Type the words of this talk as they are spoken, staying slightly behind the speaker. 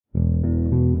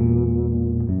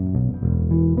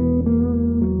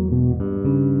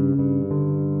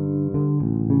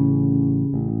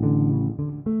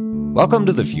Welcome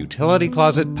to the Futility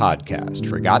Closet podcast,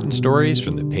 forgotten stories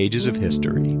from the pages of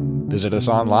history. Visit us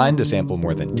online to sample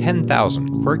more than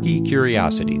 10,000 quirky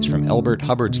curiosities from Elbert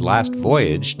Hubbard's last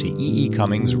voyage to E.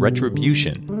 Cummings'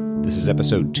 Retribution. This is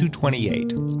episode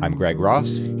 228. I'm Greg Ross.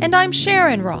 And I'm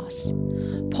Sharon Ross.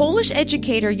 Polish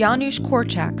educator Janusz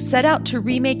Korczak set out to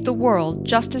remake the world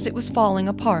just as it was falling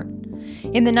apart.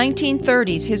 In the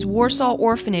 1930s, his Warsaw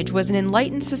orphanage was an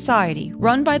enlightened society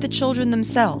run by the children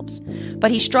themselves, but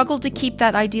he struggled to keep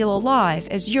that ideal alive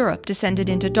as Europe descended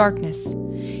into darkness.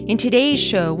 In today's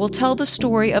show, we'll tell the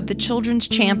story of the children's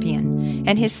champion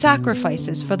and his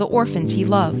sacrifices for the orphans he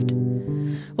loved.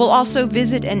 We'll also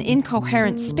visit an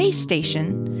incoherent space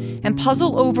station and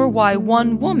puzzle over why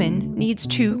one woman needs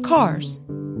two cars.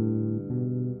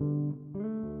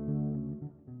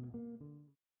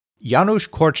 Janusz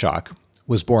Korczak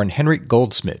was born Henryk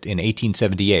Goldschmidt in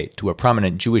 1878 to a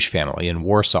prominent Jewish family in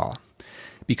Warsaw.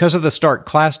 Because of the stark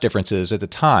class differences at the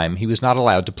time, he was not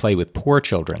allowed to play with poor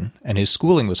children, and his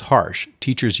schooling was harsh.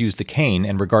 Teachers used the cane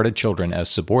and regarded children as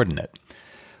subordinate.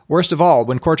 Worst of all,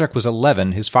 when Korczak was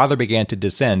 11, his father began to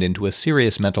descend into a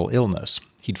serious mental illness.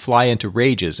 He'd fly into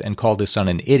rages and called his son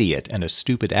an idiot and a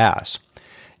stupid ass.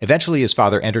 Eventually, his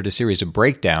father entered a series of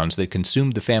breakdowns that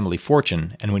consumed the family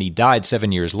fortune, and when he died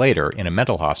 7 years later in a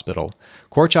mental hospital,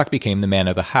 Korczak became the man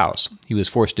of the house. He was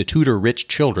forced to tutor rich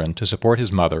children to support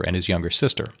his mother and his younger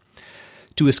sister.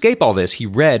 To escape all this, he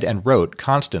read and wrote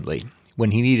constantly. When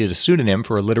he needed a pseudonym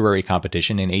for a literary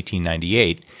competition in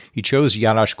 1898, he chose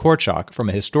Janusz Korczak from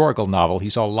a historical novel he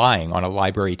saw lying on a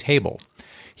library table.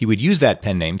 He would use that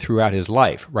pen name throughout his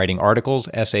life, writing articles,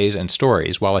 essays, and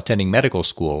stories while attending medical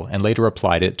school, and later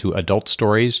applied it to adult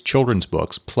stories, children's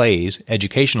books, plays,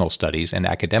 educational studies, and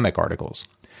academic articles.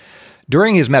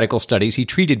 During his medical studies, he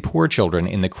treated poor children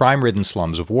in the crime-ridden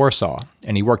slums of Warsaw,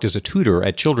 and he worked as a tutor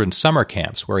at children's summer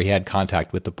camps where he had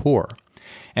contact with the poor.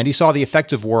 And he saw the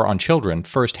effects of war on children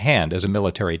firsthand as a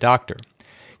military doctor.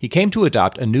 He came to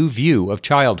adopt a new view of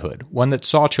childhood, one that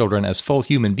saw children as full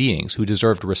human beings who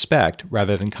deserved respect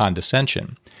rather than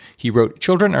condescension. He wrote,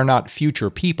 "Children are not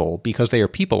future people because they are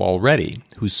people already,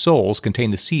 whose souls contain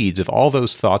the seeds of all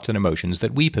those thoughts and emotions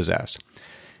that we possess.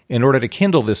 In order to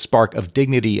kindle this spark of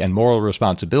dignity and moral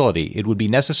responsibility, it would be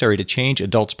necessary to change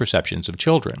adults' perceptions of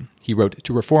children." He wrote,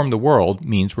 "To reform the world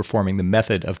means reforming the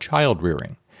method of child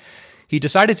rearing." He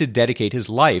decided to dedicate his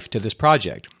life to this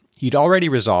project. He'd already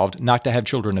resolved not to have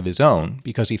children of his own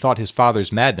because he thought his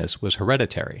father's madness was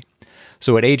hereditary.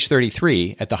 So at age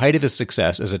 33, at the height of his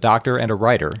success as a doctor and a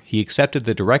writer, he accepted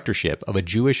the directorship of a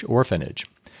Jewish orphanage.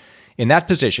 In that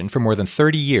position, for more than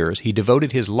 30 years, he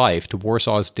devoted his life to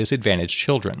Warsaw's disadvantaged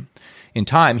children. In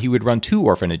time, he would run two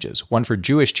orphanages, one for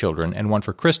Jewish children and one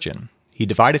for Christian. He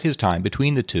divided his time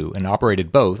between the two and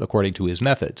operated both according to his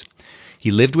methods.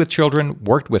 He lived with children,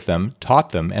 worked with them,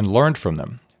 taught them, and learned from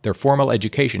them. Their formal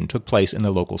education took place in the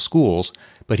local schools,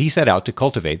 but he set out to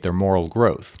cultivate their moral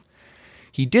growth.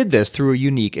 He did this through a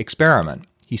unique experiment.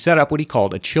 He set up what he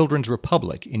called a children's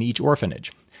republic in each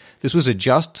orphanage. This was a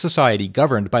just society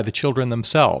governed by the children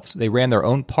themselves. They ran their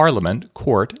own parliament,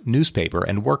 court, newspaper,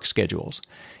 and work schedules.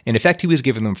 In effect, he was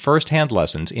giving them first-hand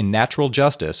lessons in natural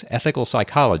justice, ethical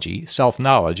psychology,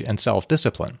 self-knowledge, and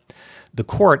self-discipline. The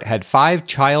court had 5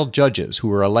 child judges who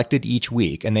were elected each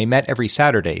week, and they met every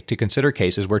Saturday to consider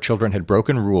cases where children had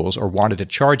broken rules or wanted to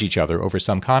charge each other over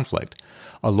some conflict.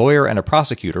 A lawyer and a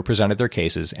prosecutor presented their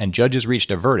cases, and judges reached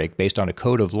a verdict based on a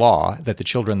code of law that the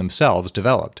children themselves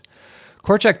developed.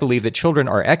 Korczak believed that children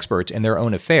are experts in their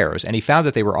own affairs, and he found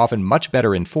that they were often much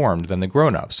better informed than the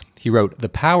grown-ups. He wrote, "The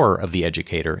power of the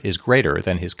educator is greater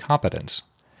than his competence."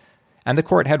 And the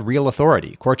court had real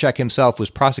authority. Korczak himself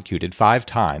was prosecuted 5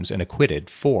 times and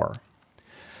acquitted 4.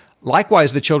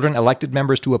 Likewise, the children elected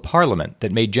members to a parliament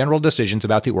that made general decisions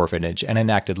about the orphanage and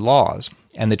enacted laws.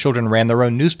 And the children ran their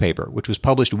own newspaper, which was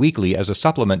published weekly as a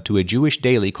supplement to a Jewish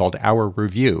daily called Our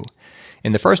Review.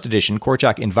 In the first edition,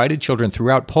 Korczak invited children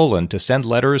throughout Poland to send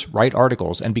letters, write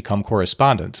articles, and become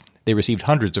correspondents. They received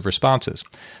hundreds of responses.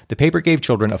 The paper gave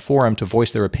children a forum to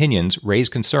voice their opinions, raise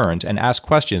concerns, and ask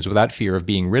questions without fear of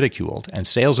being ridiculed, and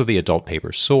sales of the adult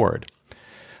paper soared.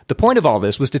 The point of all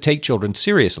this was to take children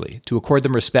seriously, to accord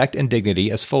them respect and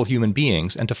dignity as full human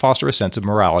beings, and to foster a sense of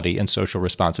morality and social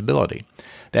responsibility.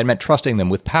 That meant trusting them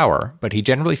with power, but he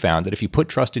generally found that if you put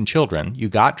trust in children, you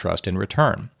got trust in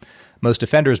return. Most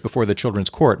offenders before the children's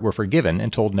court were forgiven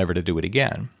and told never to do it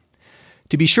again.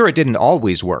 To be sure, it didn't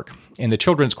always work. In the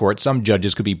children's court, some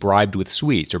judges could be bribed with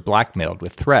sweets or blackmailed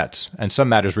with threats, and some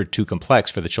matters were too complex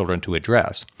for the children to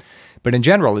address. But in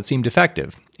general, it seemed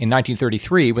effective. In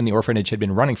 1933, when the orphanage had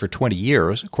been running for 20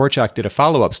 years, Korczak did a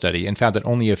follow-up study and found that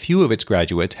only a few of its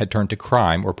graduates had turned to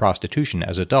crime or prostitution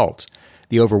as adults.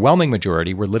 The overwhelming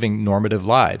majority were living normative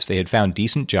lives. They had found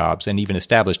decent jobs and even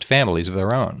established families of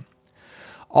their own.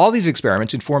 All these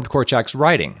experiments informed Korczak's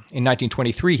writing. In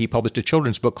 1923, he published a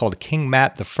children's book called King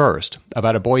Mat I,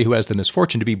 about a boy who has the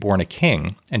misfortune to be born a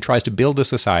king and tries to build a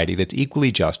society that's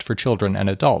equally just for children and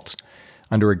adults.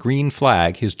 Under a green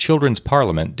flag, his children's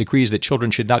parliament decrees that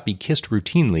children should not be kissed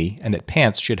routinely and that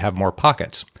pants should have more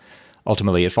pockets.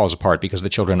 Ultimately, it falls apart because the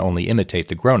children only imitate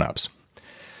the grown-ups.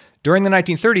 During the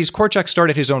 1930s, Korczak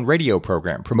started his own radio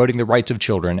program, promoting the rights of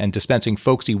children and dispensing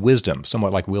folksy wisdom,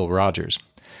 somewhat like Will Rogers.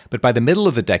 But by the middle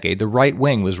of the decade, the right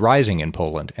wing was rising in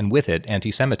Poland, and with it,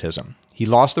 anti-Semitism. He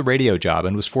lost the radio job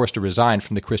and was forced to resign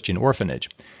from the Christian orphanage.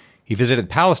 He visited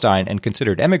Palestine and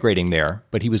considered emigrating there,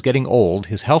 but he was getting old,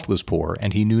 his health was poor,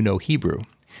 and he knew no Hebrew.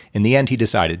 In the end, he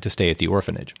decided to stay at the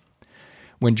orphanage.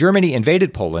 When Germany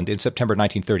invaded Poland in September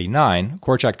 1939,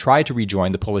 Korczak tried to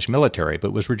rejoin the Polish military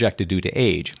but was rejected due to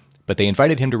age. But they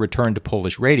invited him to return to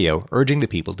Polish radio, urging the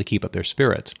people to keep up their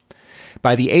spirits.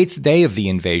 By the 8th day of the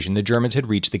invasion, the Germans had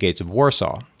reached the gates of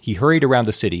Warsaw. He hurried around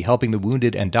the city, helping the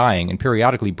wounded and dying and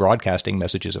periodically broadcasting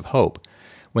messages of hope.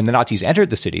 When the Nazis entered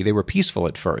the city, they were peaceful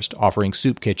at first, offering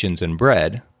soup kitchens and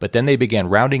bread, but then they began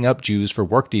rounding up Jews for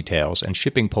work details and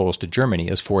shipping Poles to Germany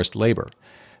as forced labor.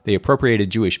 They appropriated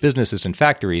Jewish businesses and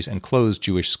factories and closed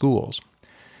Jewish schools.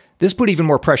 This put even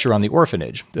more pressure on the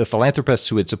orphanage. The philanthropists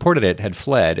who had supported it had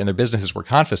fled and their businesses were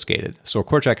confiscated, so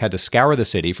Korczak had to scour the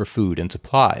city for food and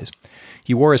supplies.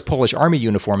 He wore his Polish army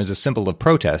uniform as a symbol of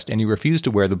protest, and he refused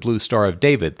to wear the blue Star of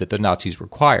David that the Nazis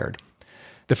required.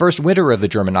 The first winter of the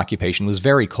German occupation was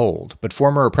very cold, but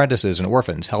former apprentices and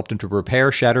orphans helped him to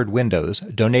repair shattered windows,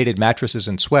 donated mattresses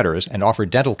and sweaters, and offered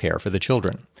dental care for the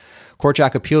children.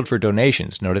 Korczak appealed for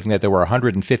donations, noting that there were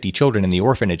 150 children in the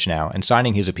orphanage now, and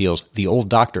signing his appeals, "The Old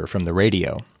Doctor" from the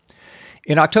radio.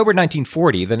 In October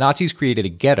 1940, the Nazis created a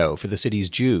ghetto for the city's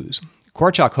Jews.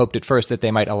 Korczak hoped at first that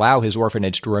they might allow his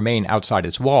orphanage to remain outside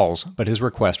its walls, but his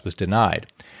request was denied.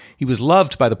 He was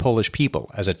loved by the Polish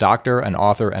people as a doctor, an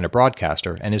author, and a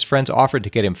broadcaster, and his friends offered to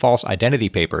get him false identity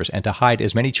papers and to hide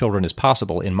as many children as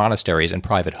possible in monasteries and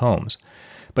private homes.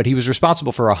 But he was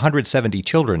responsible for 170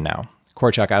 children now.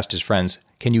 Korczak asked his friends,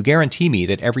 "Can you guarantee me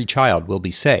that every child will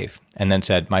be safe?" And then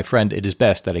said, "My friend, it is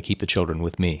best that I keep the children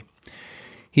with me."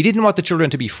 He didn't want the children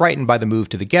to be frightened by the move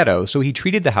to the ghetto, so he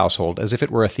treated the household as if it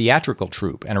were a theatrical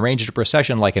troupe and arranged a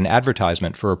procession like an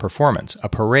advertisement for a performance, a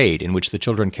parade in which the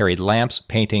children carried lamps,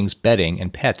 paintings, bedding,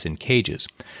 and pets in cages.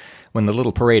 When the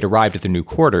little parade arrived at their new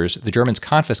quarters, the Germans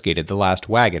confiscated the last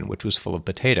wagon, which was full of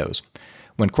potatoes.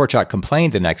 When Korczak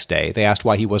complained the next day, they asked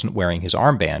why he wasn't wearing his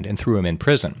armband and threw him in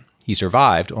prison. He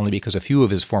survived only because a few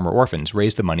of his former orphans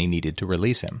raised the money needed to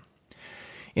release him.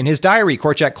 In his diary,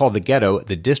 Korczak called the ghetto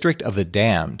the District of the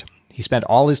Damned. He spent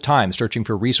all his time searching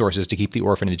for resources to keep the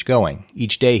orphanage going.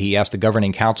 Each day he asked the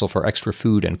governing council for extra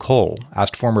food and coal,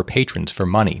 asked former patrons for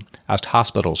money, asked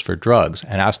hospitals for drugs,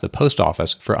 and asked the post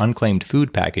office for unclaimed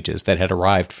food packages that had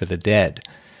arrived for the dead.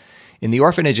 In the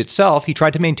orphanage itself, he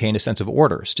tried to maintain a sense of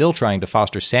order, still trying to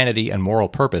foster sanity and moral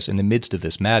purpose in the midst of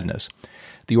this madness.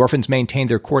 The orphans maintained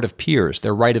their court of peers,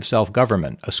 their right of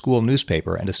self-government, a school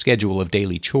newspaper, and a schedule of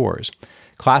daily chores.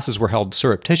 Classes were held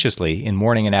surreptitiously in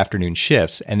morning and afternoon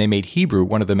shifts, and they made Hebrew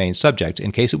one of the main subjects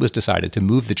in case it was decided to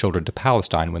move the children to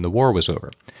Palestine when the war was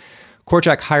over.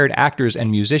 Korczak hired actors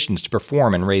and musicians to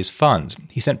perform and raise funds.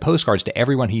 He sent postcards to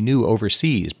everyone he knew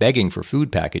overseas, begging for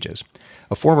food packages.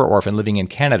 A former orphan living in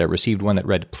Canada received one that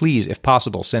read, "Please, if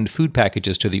possible, send food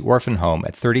packages to the orphan home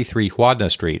at 33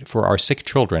 Hładna Street for our sick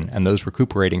children and those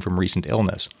recuperating from recent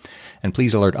illness. And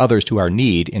please alert others to our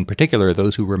need, in particular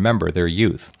those who remember their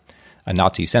youth." A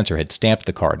Nazi censor had stamped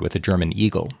the card with a German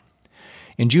eagle.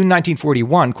 In June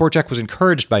 1941, Korczak was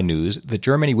encouraged by news that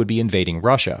Germany would be invading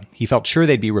Russia. He felt sure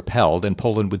they'd be repelled and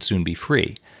Poland would soon be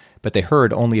free. But they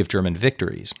heard only of German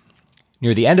victories.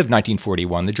 Near the end of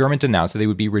 1941, the Germans announced that they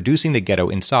would be reducing the ghetto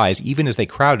in size even as they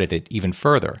crowded it even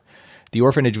further. The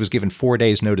orphanage was given 4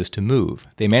 days' notice to move.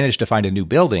 They managed to find a new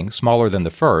building, smaller than the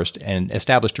first, and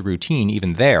established a routine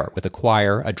even there, with a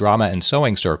choir, a drama and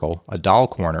sewing circle, a doll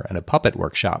corner, and a puppet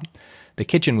workshop. The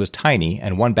kitchen was tiny,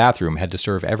 and one bathroom had to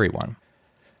serve everyone.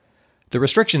 The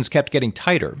restrictions kept getting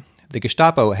tighter. The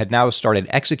Gestapo had now started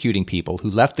executing people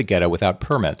who left the ghetto without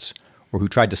permits, or who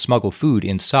tried to smuggle food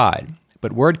inside.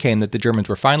 But word came that the Germans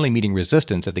were finally meeting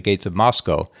resistance at the gates of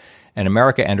Moscow, and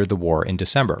America entered the war in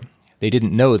December. They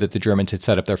didn't know that the Germans had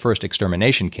set up their first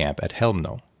extermination camp at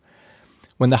Chełmno.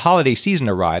 When the holiday season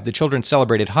arrived, the children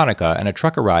celebrated Hanukkah, and a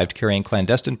truck arrived carrying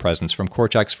clandestine presents from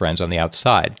Korczak's friends on the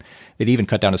outside. They'd even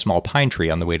cut down a small pine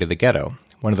tree on the way to the ghetto.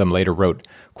 One of them later wrote,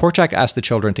 "Korczak asked the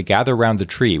children to gather round the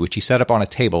tree, which he set up on a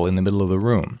table in the middle of the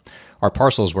room. Our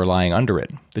parcels were lying under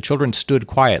it. The children stood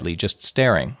quietly, just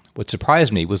staring. What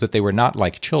surprised me was that they were not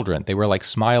like children. They were like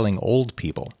smiling old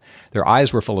people. Their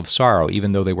eyes were full of sorrow,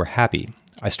 even though they were happy.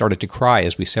 I started to cry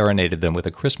as we serenaded them with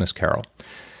a Christmas carol."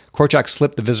 Korczak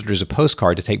slipped the visitors a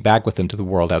postcard to take back with them to the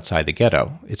world outside the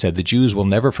ghetto. It said, "The Jews will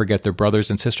never forget their brothers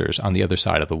and sisters on the other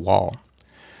side of the wall."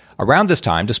 Around this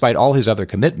time, despite all his other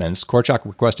commitments, Korczak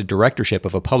requested directorship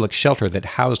of a public shelter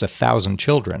that housed 1,000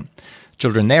 children.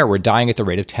 Children there were dying at the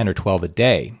rate of 10 or 12 a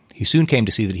day. He soon came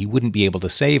to see that he wouldn't be able to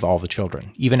save all the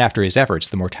children. Even after his efforts,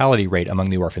 the mortality rate among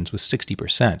the orphans was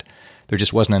 60%. There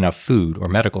just wasn't enough food or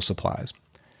medical supplies.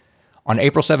 On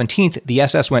April 17th, the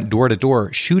SS went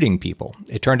door-to-door shooting people.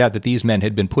 It turned out that these men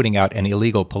had been putting out an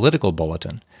illegal political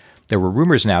bulletin. There were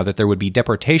rumors now that there would be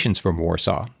deportations from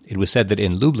Warsaw. It was said that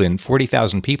in Lublin,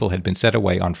 40,000 people had been sent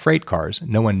away on freight cars.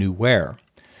 No one knew where.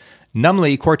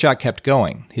 Numbly, Korczak kept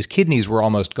going. His kidneys were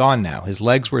almost gone now. His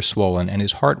legs were swollen, and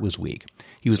his heart was weak.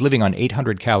 He was living on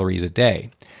 800 calories a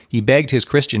day. He begged his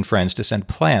Christian friends to send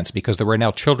plants because there were now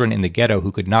children in the ghetto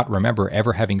who could not remember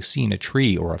ever having seen a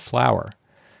tree or a flower.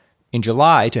 In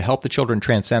July, to help the children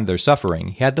transcend their suffering,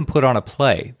 he had them put on a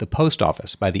play, The Post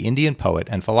Office, by the Indian poet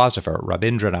and philosopher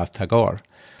Rabindranath Tagore.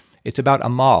 It's about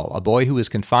Amal, a boy who is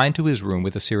confined to his room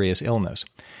with a serious illness.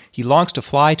 He longs to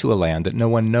fly to a land that no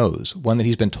one knows, one that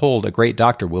he's been told a great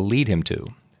doctor will lead him to.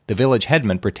 The village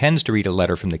headman pretends to read a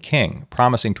letter from the king,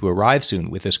 promising to arrive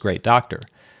soon with this great doctor.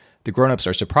 The grown-ups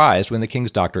are surprised when the king's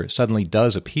doctor suddenly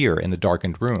does appear in the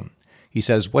darkened room. He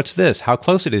says, "What's this? How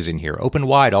close it is in here. Open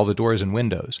wide all the doors and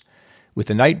windows." With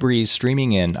the night breeze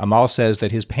streaming in, Amal says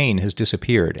that his pain has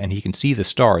disappeared and he can see the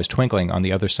stars twinkling on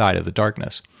the other side of the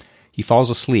darkness. He falls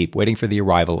asleep, waiting for the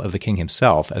arrival of the king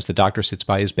himself as the doctor sits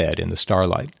by his bed in the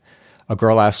starlight. A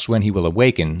girl asks when he will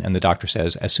awaken, and the doctor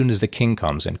says as soon as the king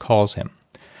comes and calls him.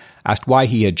 Asked why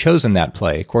he had chosen that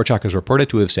play, Korczak is reported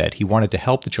to have said he wanted to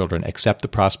help the children accept the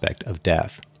prospect of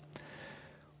death.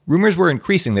 Rumors were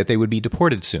increasing that they would be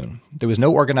deported soon. There was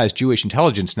no organized Jewish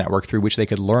intelligence network through which they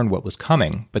could learn what was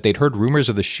coming, but they'd heard rumors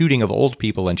of the shooting of old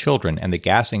people and children and the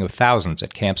gassing of thousands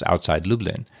at camps outside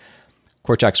Lublin.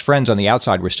 Korczak's friends on the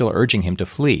outside were still urging him to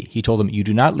flee. He told them, "You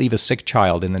do not leave a sick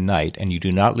child in the night, and you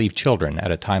do not leave children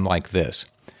at a time like this."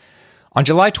 On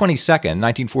July 22,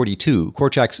 1942,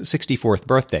 Korczak's 64th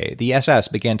birthday, the SS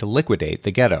began to liquidate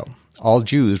the ghetto. All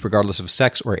Jews, regardless of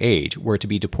sex or age, were to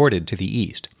be deported to the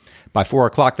east. By 4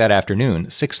 o'clock that afternoon,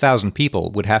 6,000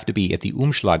 people would have to be at the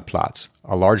Umschlagplatz,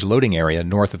 a large loading area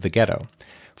north of the ghetto.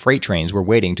 Freight trains were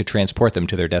waiting to transport them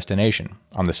to their destination.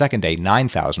 On the second day,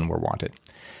 9,000 were wanted.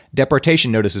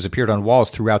 Deportation notices appeared on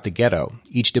walls throughout the ghetto.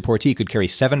 Each deportee could carry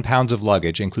 7 pounds of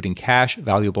luggage, including cash,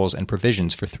 valuables, and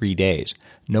provisions for 3 days.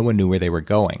 No one knew where they were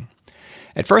going.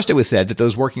 At first it was said that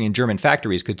those working in German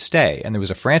factories could stay, and there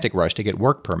was a frantic rush to get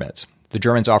work permits. The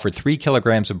Germans offered 3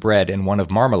 kilograms of bread and 1 of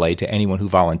marmalade to anyone who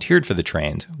volunteered for the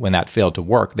trains. When that failed to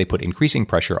work, they put increasing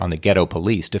pressure on the ghetto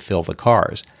police to fill the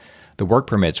cars. The work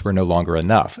permits were no longer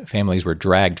enough. Families were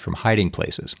dragged from hiding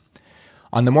places.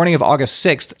 On the morning of August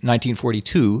 6,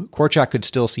 1942, Korczak could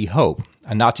still see hope.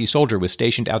 A Nazi soldier was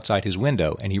stationed outside his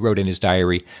window, and he wrote in his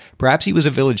diary, "Perhaps he was a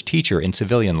village teacher in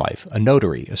civilian life, a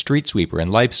notary, a street sweeper in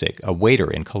Leipzig, a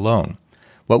waiter in Cologne.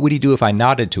 What would he do if I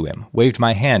nodded to him, waved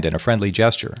my hand in a friendly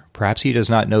gesture? Perhaps he does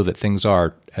not know that things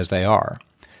are as they are."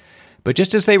 But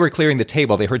just as they were clearing the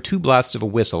table, they heard 2 blasts of a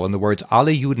whistle and the words,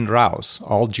 "Alle Juden raus,"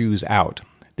 all Jews out.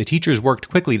 The teachers worked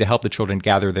quickly to help the children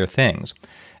gather their things.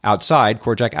 Outside,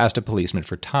 Korczak asked a policeman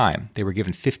for time. They were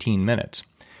given 15 minutes.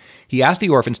 He asked the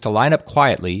orphans to line up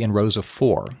quietly in rows of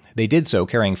 4. They did so,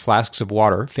 carrying flasks of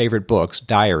water, favorite books,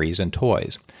 diaries, and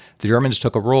toys. The Germans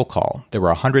took a roll call. There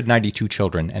were 192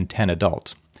 children and 10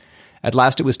 adults. At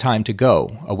last it was time to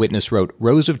go. A witness wrote,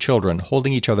 "Rows of children,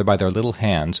 holding each other by their little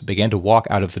hands, began to walk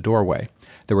out of the doorway.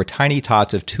 There were tiny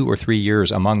tots of 2 or 3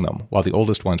 years among them, while the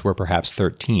oldest ones were perhaps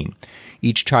 13.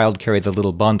 Each child carried the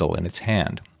little bundle in its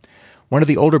hand. One of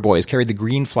the older boys carried the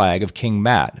green flag of King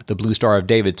Mat, the blue Star of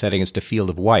David set against a field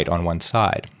of white on one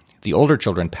side. The older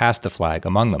children passed the flag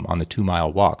among them on the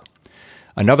 2-mile walk."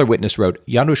 Another witness wrote,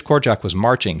 "Janusz Korczak was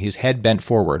marching, his head bent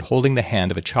forward, holding the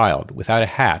hand of a child, without a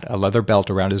hat, a leather belt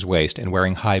around his waist, and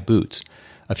wearing high boots.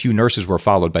 A few nurses were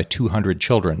followed by 200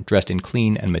 children, dressed in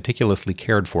clean and meticulously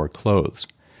cared-for clothes."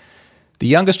 The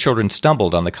youngest children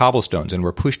stumbled on the cobblestones and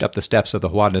were pushed up the steps of the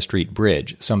Ładna Street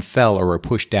Bridge. Some fell or were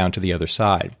pushed down to the other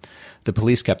side. The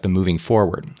police kept them moving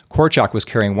forward. Korczak was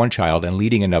carrying one child and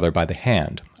leading another by the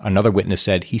hand. Another witness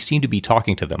said he seemed to be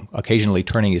talking to them, occasionally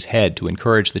turning his head to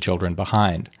encourage the children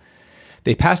behind.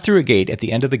 They passed through a gate at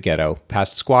the end of the ghetto,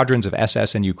 past squadrons of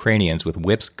SS and Ukrainians with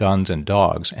whips, guns, and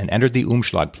dogs, and entered the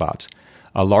Umschlagplatz,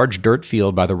 a large dirt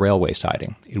field by the railway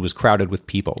siding. It was crowded with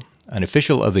people. An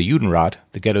official of the Judenrat,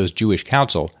 the ghetto's Jewish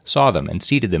council, saw them and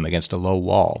seated them against a low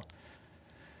wall.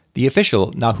 The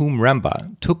official, Nahum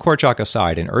Remba, took Korczak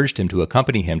aside and urged him to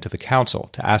accompany him to the council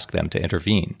to ask them to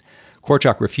intervene.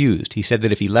 Korczak refused. He said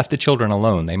that if he left the children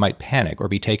alone, they might panic or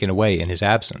be taken away in his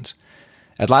absence.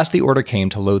 At last the order came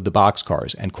to load the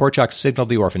boxcars, and Korczak signaled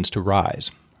the orphans to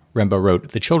rise. Remba wrote,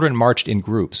 "The children marched in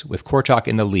groups, with Korczak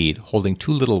in the lead, holding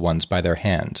two little ones by their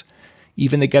hands.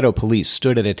 Even the ghetto police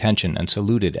stood at attention and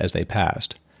saluted as they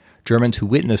passed. Germans who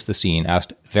witnessed the scene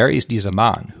asked, 'Wer ist dieser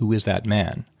Mann?' Who is that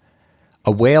man?"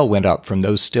 A wail went up from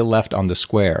those still left on the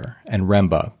square, and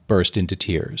Remba burst into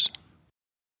tears.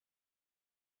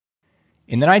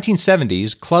 In the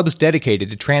 1970s, clubs dedicated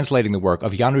to translating the work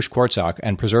of Janusz Korczak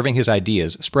and preserving his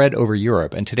ideas spread over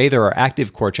Europe, and today there are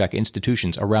active Korczak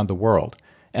institutions around the world.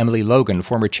 Emily Logan,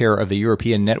 former chair of the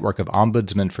European Network of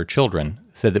Ombudsmen for Children,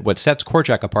 said that what sets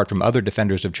Korczak apart from other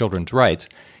defenders of children's rights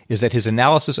is that his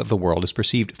analysis of the world is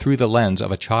perceived through the lens of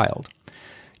a child.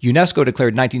 UNESCO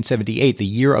declared 1978 the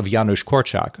Year of Janusz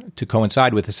Korczak to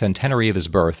coincide with the centenary of his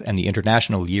birth and the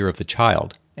International Year of the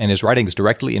Child, and his writings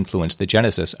directly influenced the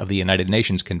genesis of the United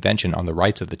Nations Convention on the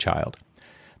Rights of the Child.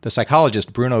 The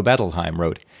psychologist Bruno Bettelheim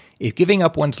wrote, "If giving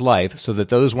up one's life so that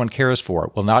those one cares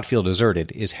for will not feel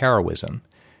deserted is heroism.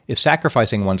 If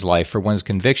sacrificing one's life for one's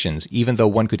convictions, even though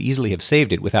one could easily have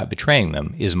saved it without betraying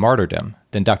them, is martyrdom,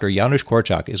 then Dr. Janusz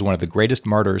Korczak is one of the greatest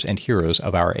martyrs and heroes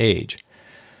of our age."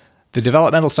 The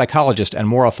developmental psychologist and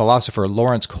moral philosopher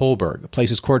Lawrence Kohlberg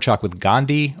places Korczak with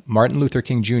Gandhi, Martin Luther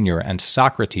King Jr., and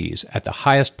Socrates at the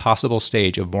highest possible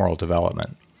stage of moral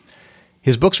development.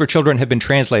 His books for children have been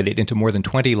translated into more than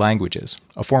 20 languages.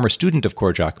 A former student of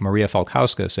Korczak, Maria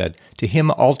Falkowska, said, "To him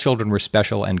all children were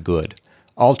special and good.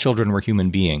 All children were human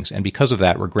beings, and because of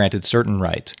that were granted certain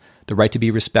rights, the right to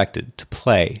be respected, to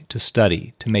play, to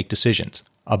study, to make decisions,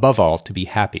 above all, to be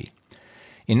happy."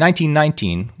 In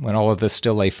 1919, when all of this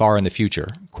still lay far in the future,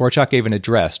 Korczak gave an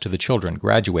address to the children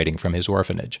graduating from his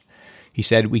orphanage. He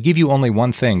said, "We give you only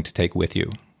one thing to take with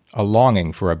you, a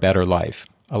longing for a better life,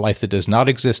 a life that does not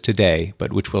exist today,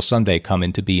 but which will someday come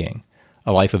into being,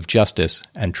 a life of justice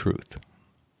and truth."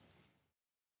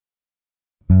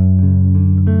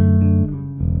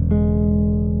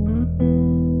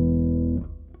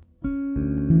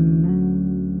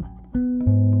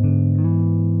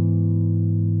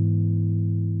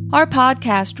 Our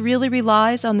podcast really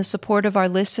relies on the support of our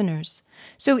listeners.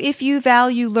 So if you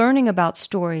value learning about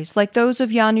stories like those of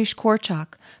Janusz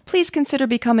Korczak, please consider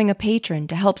becoming a patron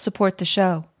to help support the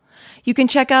show. You can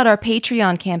check out our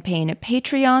Patreon campaign at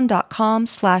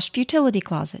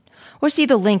patreon.com/futilitycloset or see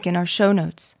the link in our show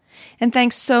notes. And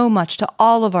thanks so much to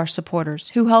all of our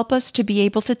supporters who help us to be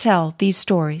able to tell these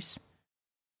stories.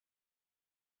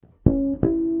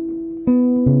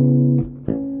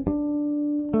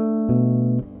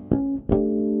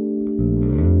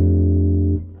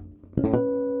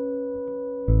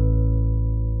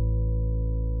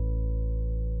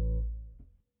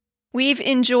 We've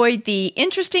enjoyed the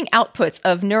interesting outputs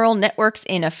of neural networks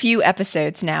in a few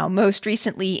episodes now, most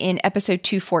recently in episode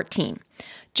 214.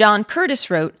 John Curtis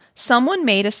wrote, "Someone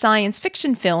made a science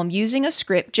fiction film using a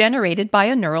script generated by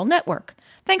a neural network.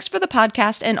 Thanks for the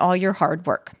podcast and all your hard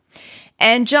work."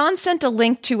 And John sent a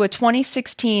link to a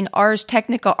 2016 Ars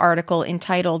Technica article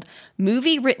entitled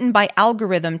 "Movie Written by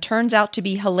Algorithm Turns Out to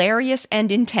Be Hilarious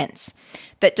and Intense"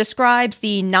 that describes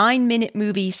the 9-minute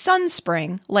movie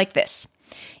Sunspring like this.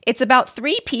 It's about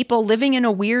 3 people living in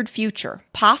a weird future,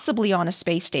 possibly on a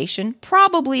space station,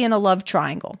 probably in a love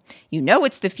triangle. You know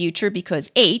it's the future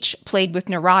because H, played with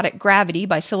neurotic gravity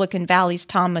by Silicon Valley's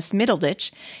Thomas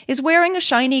Middleditch, is wearing a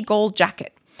shiny gold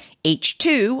jacket.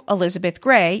 H2, Elizabeth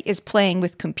Gray, is playing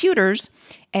with computers,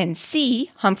 and C,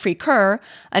 Humphrey Kerr,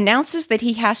 announces that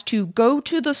he has to go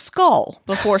to the skull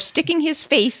before sticking his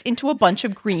face into a bunch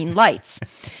of green lights.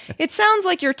 It sounds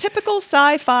like your typical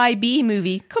sci-fi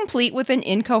B-movie, complete with an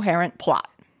incoherent plot.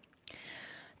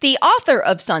 The author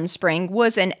of Sunspring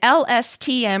was an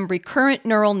LSTM recurrent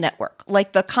neural network,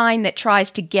 like the kind that tries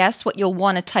to guess what you'll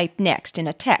want to type next in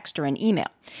a text or an email.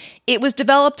 It was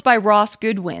developed by Ross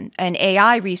Goodwin, an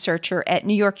AI researcher at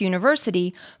New York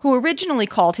University, who originally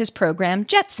called his program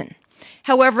Jetson.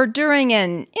 However, during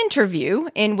an interview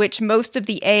in which most of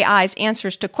the AI's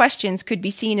answers to questions could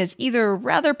be seen as either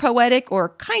rather poetic or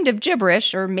kind of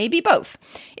gibberish, or maybe both,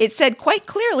 it said quite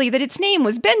clearly that its name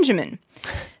was Benjamin.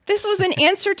 This was an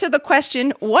answer to the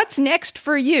question, "What's next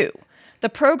for you?" The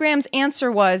program's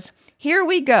answer was, "Here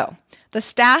we go. The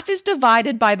staff is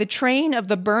divided by the train of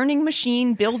the burning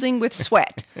machine building with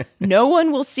sweat. No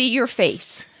one will see your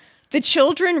face. The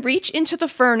children reach into the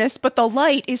furnace, but the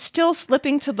light is still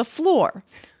slipping to the floor.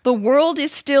 The world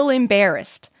is still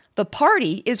embarrassed. The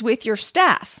party is with your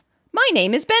staff. My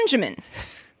name is Benjamin."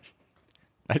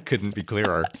 That couldn't be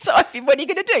clearer. So what are you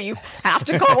going to do? You have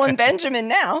to call him Benjamin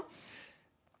now.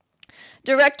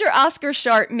 Director Oscar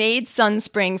Sharp made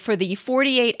Sunspring for the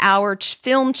 48-hour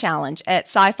film challenge at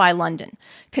Sci-Fi London.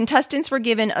 Contestants were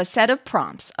given a set of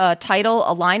prompts, a title,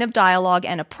 a line of dialogue,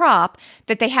 and a prop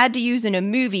that they had to use in a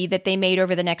movie that they made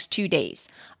over the next 2 days.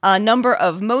 A number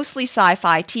of mostly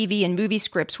sci-fi TV and movie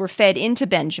scripts were fed into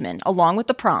Benjamin, along with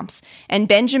the prompts, and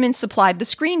Benjamin supplied the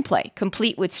screenplay,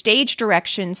 complete with stage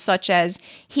directions such as,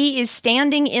 "He is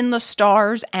standing in the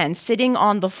stars and sitting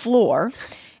on the floor,"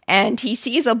 and "He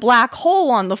sees a black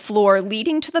hole on the floor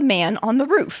leading to the man on the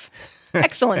roof."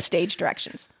 Excellent stage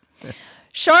directions.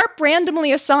 Sharp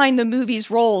randomly assigned the movie's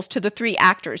roles to the 3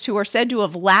 actors, who are said to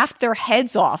have laughed their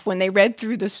heads off when they read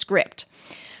through the script.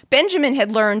 Benjamin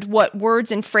had learned what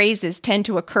words and phrases tend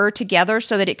to occur together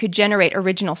so that it could generate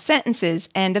original sentences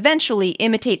and eventually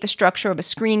imitate the structure of a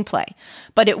screenplay.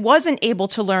 But it wasn't able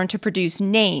to learn to produce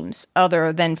names,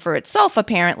 other than for itself,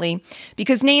 apparently,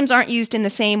 because names aren't used in the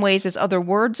same ways as other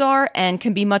words are and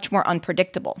can be much more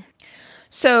unpredictable.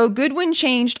 So Goodwin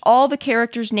changed all the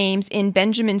characters' names in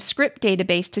Benjamin's script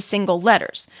database to single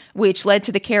letters, which led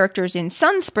to the characters in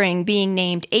Sunspring being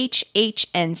named H, H,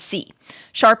 and C.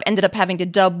 Sharp ended up having to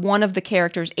dub one of the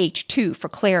characters H2 for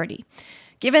clarity.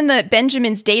 Given that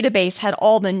Benjamin's database had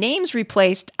all the names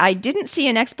replaced, I didn't see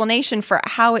an explanation for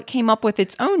how it came up with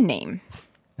its own name.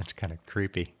 That's kind of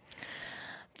creepy.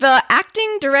 The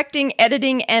acting, directing,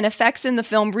 editing, and effects in the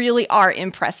film really are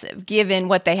impressive, given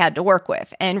what they had to work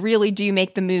with, and really do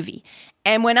make the movie.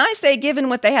 And when I say given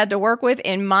what they had to work with,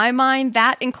 in my mind,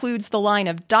 that includes the line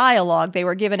of dialogue they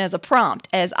were given as a prompt,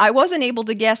 as I wasn't able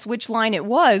to guess which line it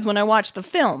was when I watched the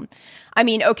film. I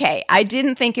mean, okay, I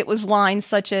didn't think it was lines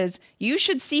such as, "You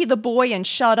should see the boy and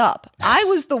shut up. I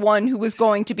was the one who was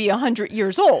going to be 100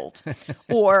 years old."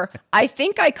 Or, "I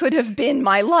think I could have been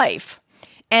my life."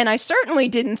 And I certainly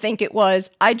didn't think it was,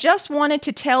 "I just wanted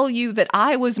to tell you that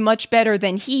I was much better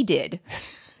than he did."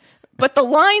 But the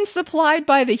line supplied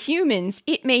by the humans,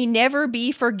 "It may never be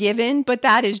forgiven, but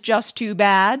that is just too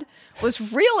bad," was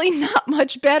really not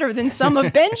much better than some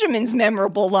of Benjamin's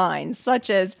memorable lines, such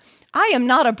as, "I am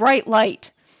not a bright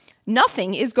light.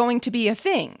 Nothing is going to be a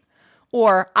thing."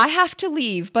 Or, "I have to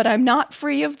leave, but I'm not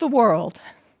free of the world."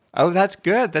 Oh, that's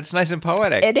good. That's nice and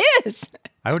poetic. It is.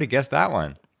 I would have guessed that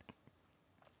one.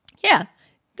 Yeah,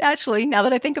 actually, now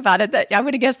that I think about it, I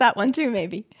would have guessed that one too,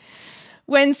 maybe.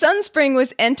 When Sunspring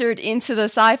was entered into the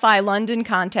Sci-Fi London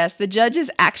contest, the judges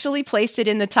actually placed it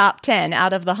in the top 10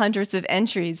 out of the hundreds of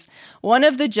entries. One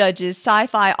of the judges,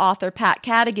 sci-fi author Pat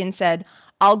Cadigan, said,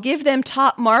 "I'll give them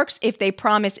top marks if they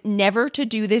promise never to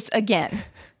do this again."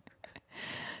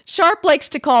 Sharp likes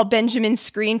to call Benjamin's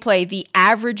screenplay the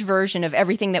average version of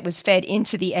everything that was fed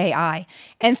into the AI,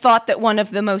 and thought that one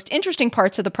of the most interesting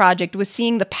parts of the project was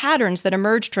seeing the patterns that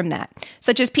emerged from that,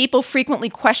 such as people frequently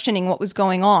questioning what was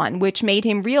going on, which made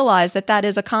him realize that that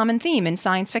is a common theme in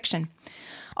science fiction.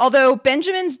 Although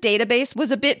Benjamin's database was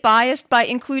a bit biased by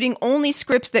including only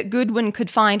scripts that Goodwin could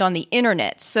find on the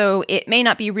internet, so it may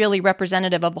not be really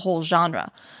representative of the whole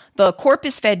genre. The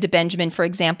corpus fed to Benjamin, for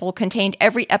example, contained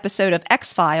every episode of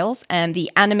X-Files and the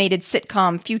animated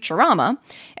sitcom Futurama,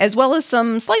 as well as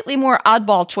some slightly more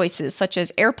oddball choices, such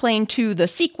as Airplane 2, the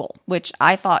sequel, which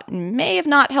I thought may have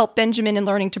not helped Benjamin in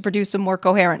learning to produce a more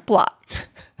coherent plot.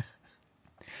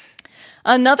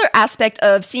 Another aspect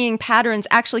of seeing patterns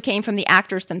actually came from the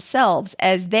actors themselves,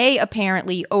 as they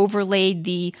apparently overlaid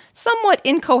the somewhat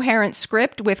incoherent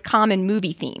script with common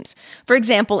movie themes. For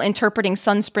example, interpreting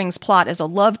Sunspring's plot as a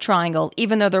love triangle,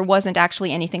 even though there wasn't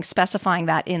actually anything specifying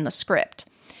that in the script.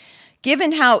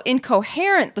 Given how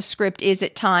incoherent the script is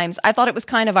at times, I thought it was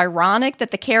kind of ironic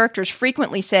that the characters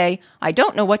frequently say, "I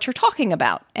don't know what you're talking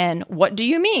about," and "What do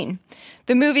you mean?"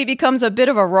 The movie becomes a bit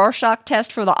of a Rorschach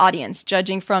test for the audience,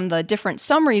 judging from the different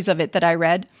summaries of it that I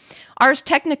read. Ars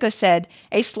Technica said,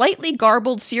 "A slightly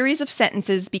garbled series of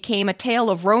sentences became a tale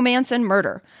of romance and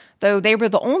murder, though they were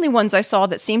the only ones I saw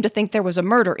that seemed to think there was a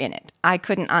murder in it. I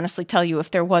couldn't honestly tell you if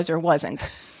there was or wasn't."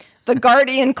 The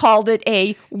Guardian called it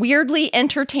a weirdly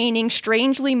entertaining,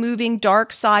 strangely moving,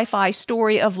 dark sci-fi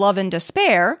story of love and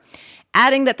despair,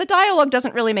 adding that the dialogue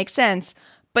doesn't really make sense,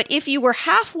 but if you were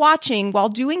half watching while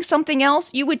doing something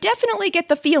else, you would definitely get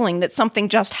the feeling that something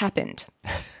just happened.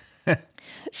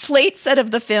 Slate said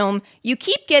of the film, "You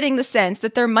keep getting the sense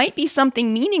that there might be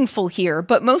something meaningful here,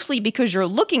 but mostly because you're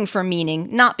looking for meaning,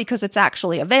 not because it's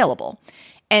actually available."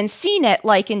 And CNET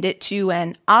likened it to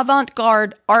an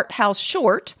avant-garde art house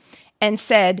short and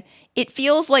said, "It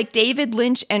feels like David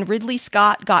Lynch and Ridley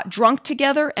Scott got drunk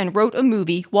together and wrote a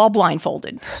movie while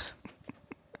blindfolded."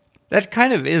 That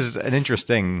kind of is an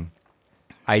interesting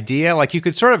idea. Like, you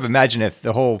could sort of imagine if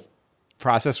the whole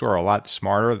process were a lot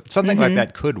smarter, something like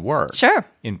that could work. Sure.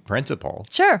 In principle.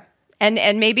 Sure. And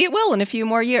maybe it will in a few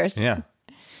more years. Yeah.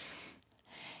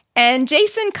 And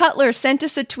Jason Cutler sent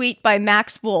us a tweet by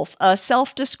Max Wolf, a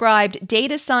self-described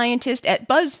data scientist at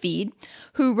BuzzFeed,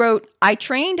 who wrote, "I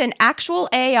trained an actual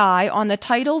AI on the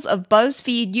titles of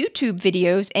BuzzFeed YouTube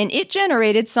videos, and it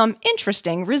generated some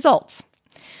interesting results."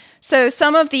 So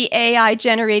some of the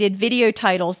AI-generated video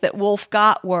titles that Wolf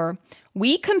got were,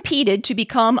 "We competed to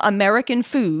become American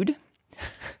food,"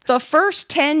 "The first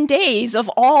 10 days of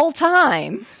all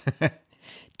time,"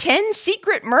 "10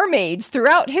 secret mermaids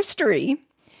throughout history,"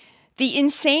 "The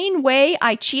insane way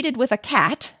I cheated with a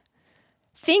cat,"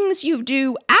 "Things you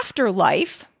do after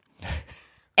life,"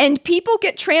 and "People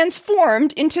get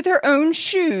transformed into their own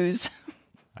shoes."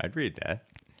 I'd read that.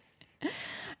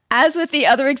 As with the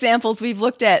other examples we've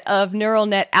looked at of neural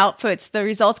net outputs, the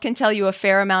results can tell you a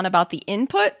fair amount about the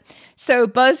input. So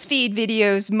BuzzFeed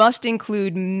videos must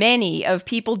include many of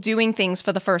people doing things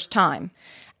for the first time,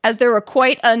 as there were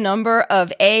quite a number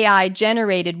of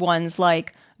AI-generated ones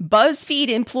like BuzzFeed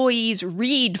employees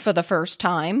read for the first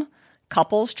time,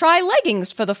 couples try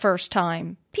leggings for the first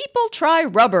time, people try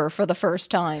rubber for the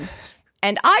first time,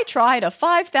 and I tried a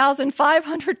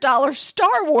 $5,500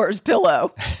 Star Wars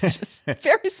pillow. Which was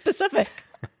very specific.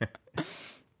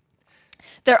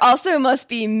 There also must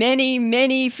be many,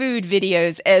 many food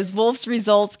videos, as Wolf's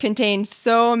results contained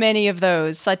so many of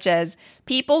those, such as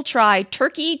people try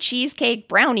turkey cheesecake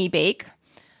brownie bake,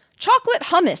 chocolate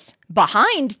hummus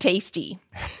behind tasty,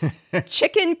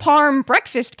 chicken parm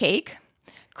breakfast cake,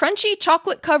 crunchy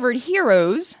chocolate-covered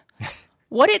heroes,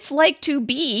 what it's like to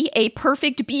be a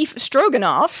perfect beef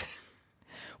stroganoff,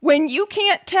 when you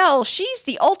can't tell she's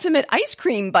the ultimate ice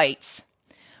cream bites,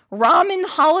 ramen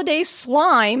holiday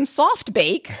slime soft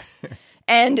bake,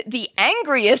 and the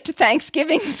angriest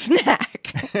Thanksgiving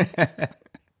snack.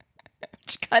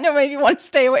 Which kind of made me want to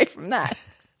stay away from that.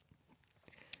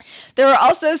 There are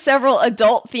also several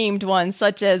adult-themed ones,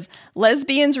 such as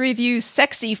lesbians review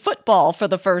sexy football for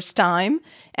the first time,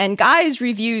 and guys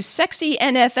review sexy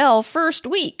NFL first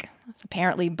week.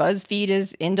 Apparently BuzzFeed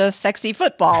is into sexy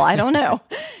football, I don't know.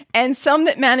 And some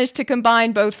that manage to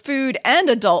combine both food and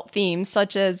adult themes,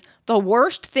 such as the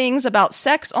worst things about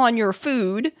sex on your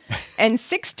food, and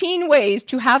 16 ways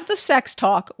to have the sex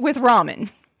talk with ramen.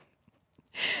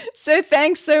 So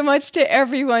thanks so much to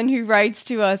everyone who writes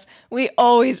to us. We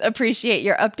always appreciate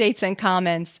your updates and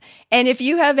comments. And if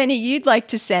you have any you'd like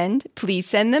to send, please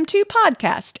send them to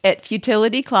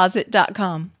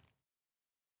podcast@futilitycloset.com.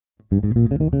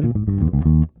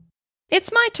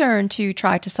 It's my turn to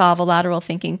try to solve a lateral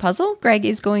thinking puzzle. Greg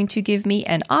is going to give me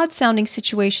an odd-sounding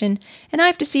situation, and I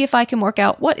have to see if I can work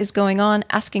out what is going on,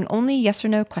 asking only yes or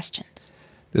no questions.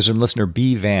 This is from listener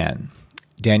B. Van.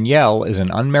 Danielle is an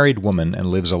unmarried woman and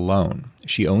lives alone.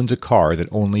 She owns a car that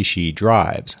only she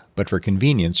drives, but for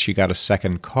convenience, she got a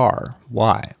second car.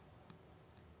 Why?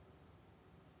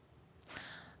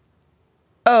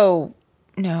 Oh,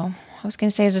 no. I was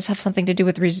going to say, does this have something to do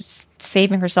with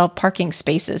saving herself parking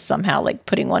spaces somehow, like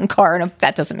putting one car in a...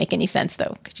 That doesn't make any sense,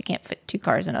 though, because you can't fit two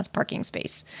cars in a parking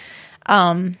space.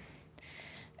 For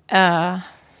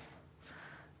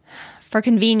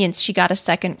convenience, she got a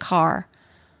second car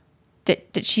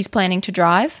that she's planning to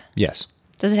drive? Yes.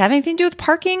 Does it have anything to do with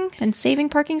parking and saving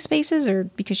parking spaces, or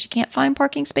because she can't find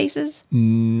parking spaces?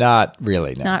 Not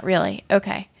really, no. Not really.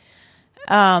 Okay.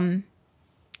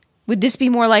 Would this be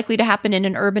more likely to happen in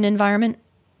an urban environment?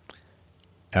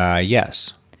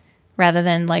 Yes. Rather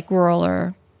than like rural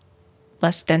or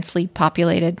less densely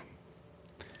populated?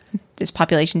 Does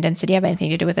population density have anything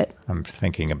to do with it? I'm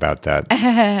thinking about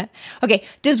that. Okay.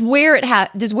 Does where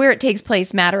it takes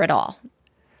place matter at all?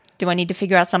 Do I need to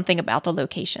figure out something about the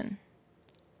location?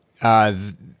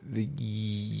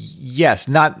 Yes,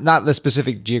 not the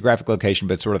specific geographic location,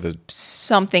 but sort of the...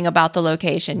 Something about the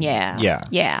location, yeah. Yeah.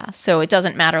 Yeah, so it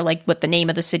doesn't matter like what the name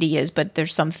of the city is, but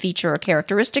there's some feature or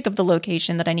characteristic of the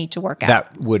location that I need to work out.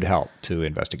 That would help to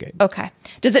investigate. Okay.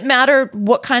 Does it matter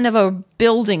what kind of a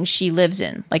building she lives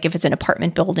in? Like if it's an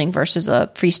apartment building versus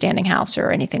a freestanding house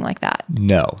or anything like that?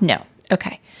 No. No.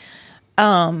 Okay.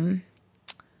 And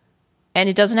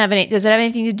it doesn't have any... Does it have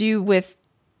anything to do with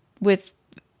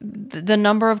the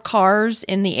number of cars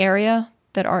in the area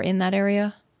that are in that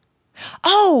area?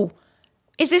 Oh,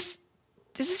 is this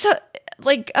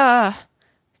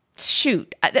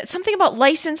something about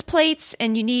license plates,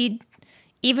 and you need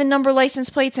even number license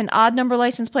plates and odd number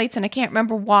license plates, and I can't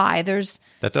remember why.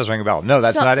 That does ring a bell. No,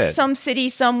 that's not it. Some city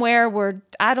somewhere where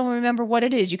I don't remember what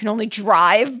it is. You can only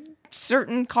drive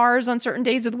certain cars on certain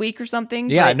days of the week or something.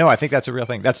 Yeah, no, I think that's a real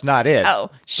thing. That's not it.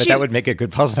 Oh, shoot. But that would make a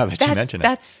good puzzle now that you mention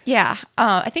it. Yeah.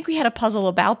 I think we had a puzzle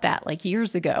about that like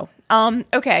years ago.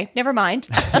 Okay, never mind.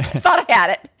 Thought I had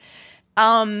it.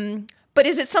 But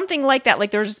is it something like that?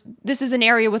 Like this is an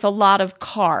area with a lot of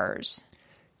cars.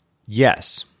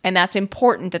 Yes. And that's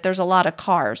important that there's a lot of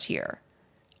cars here.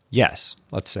 Yes,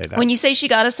 let's say that. When you say she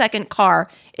got a second car,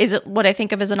 is it what I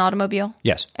think of as an automobile?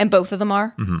 Yes. And both of them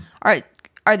are? Mm-hmm.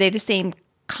 Are they the same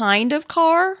kind of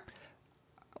car?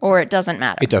 Or it doesn't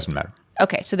matter? It doesn't matter.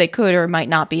 Okay, so they could or might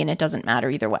not be, and it doesn't matter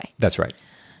either way. That's right.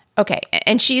 Okay,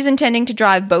 and she's intending to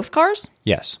drive both cars?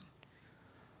 Yes.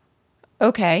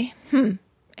 Okay,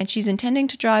 And she's intending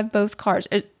to drive both cars.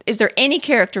 Is there any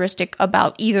characteristic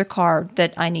about either car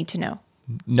that I need to know?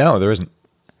 No, there isn't.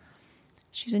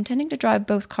 She's intending to drive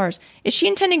both cars. Is she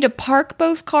intending to park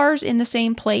both cars in the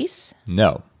same place?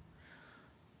 No.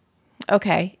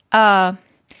 Okay. Does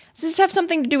this have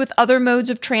something to do with other modes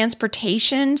of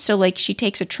transportation? So, like, she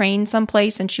takes a train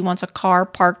someplace and she wants a car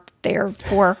parked there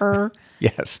for her?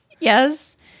 Yes.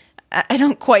 Yes? I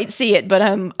don't quite see it, but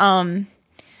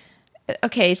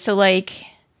okay, so, like,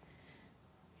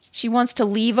 she wants to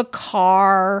leave a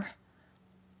car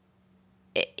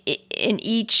in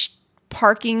each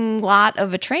parking lot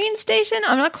of a train station?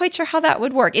 I'm not quite sure how that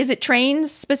would work. Is it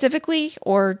trains specifically,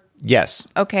 or? Yes.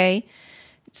 Okay.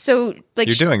 So, like,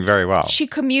 you're doing very well. She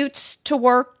commutes to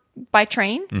work by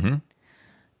train.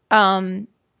 Mm-hmm.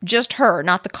 Just her,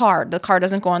 not the car. The car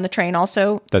doesn't go on the train.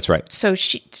 Also, that's right. So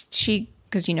she,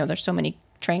 because there's so many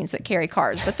trains that carry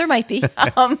cars, but there might be.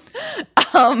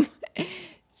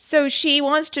 So she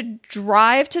wants to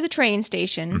drive to the train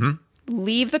station,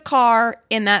 leave the car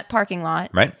in that parking lot,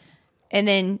 right, and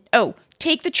then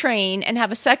take the train and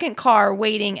have a second car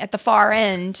waiting at the far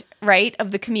end, right, of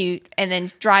the commute, and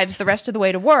then drives the rest of the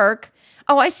way to work.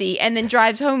 Oh, I see. And then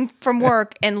drives home from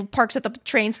work and parks at the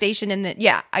train station. And then,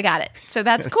 yeah, I got it. So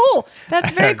that's cool.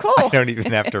 That's very cool. I don't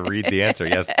even have to read the answer.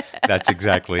 Yes, that's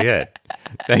exactly it.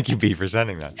 Thank you, B, for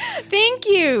sending that. Thank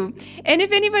you. And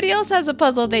if anybody else has a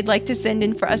puzzle they'd like to send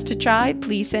in for us to try,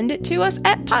 please send it to us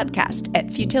at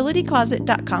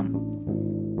podcast@futilitycloset.com.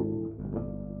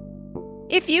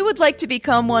 If you would like to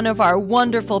become one of our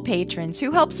wonderful patrons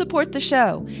who help support the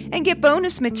show and get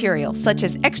bonus material such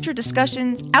as extra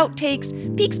discussions, outtakes,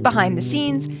 peeks behind the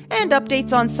scenes, and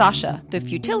updates on Sasha, the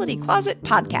Futility Closet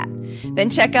podcast, then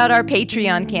check out our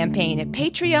Patreon campaign at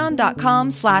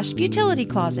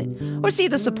patreon.com/futilitycloset or see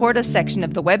the Support Us section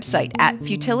of the website at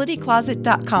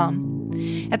futilitycloset.com.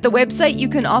 At the website, you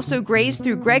can also graze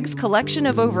through Greg's collection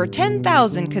of over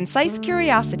 10,000 concise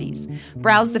curiosities,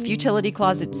 browse the Futility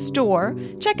Closet store,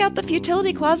 check out the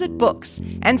Futility Closet books,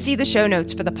 and see the show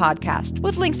notes for the podcast,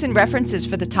 with links and references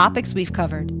for the topics we've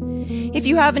covered. If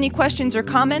you have any questions or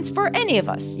comments for any of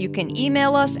us, you can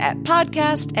email us at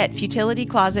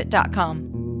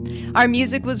podcast@futilitycloset.com. Our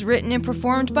music was written and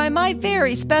performed by my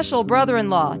very special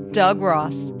brother-in-law, Doug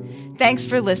Ross. Thanks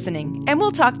for listening, and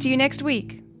we'll talk to you next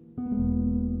week.